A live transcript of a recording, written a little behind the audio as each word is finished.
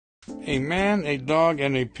A man, a dog,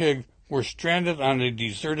 and a pig were stranded on a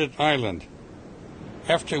deserted island.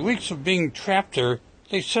 After weeks of being trapped there,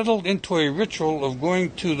 they settled into a ritual of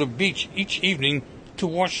going to the beach each evening to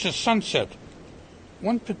watch the sunset.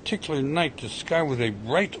 One particular night the sky was a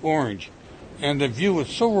bright orange, and the view was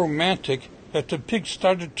so romantic that the pig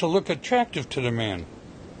started to look attractive to the man.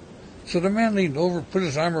 So the man leaned over, put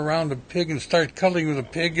his arm around the pig, and started cuddling with the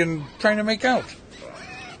pig and trying to make out.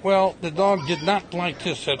 Well, the dog did not like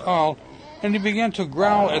this at all, and he began to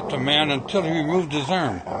growl at the man until he removed his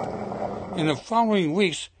arm. In the following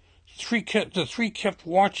weeks, the three kept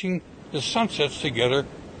watching the sunsets together,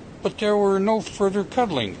 but there were no further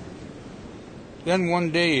cuddling. Then one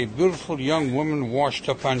day a beautiful young woman washed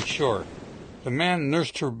up on shore. The man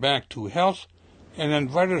nursed her back to health and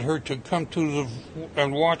invited her to come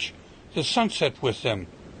and watch the sunset with them.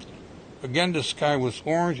 Again the sky was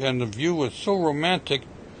orange and the view was so romantic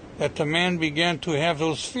that the man began to have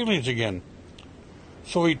those feelings again.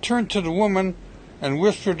 So he turned to the woman and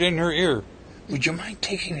whispered in her ear, "Would you mind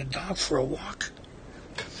taking the dog for a walk?"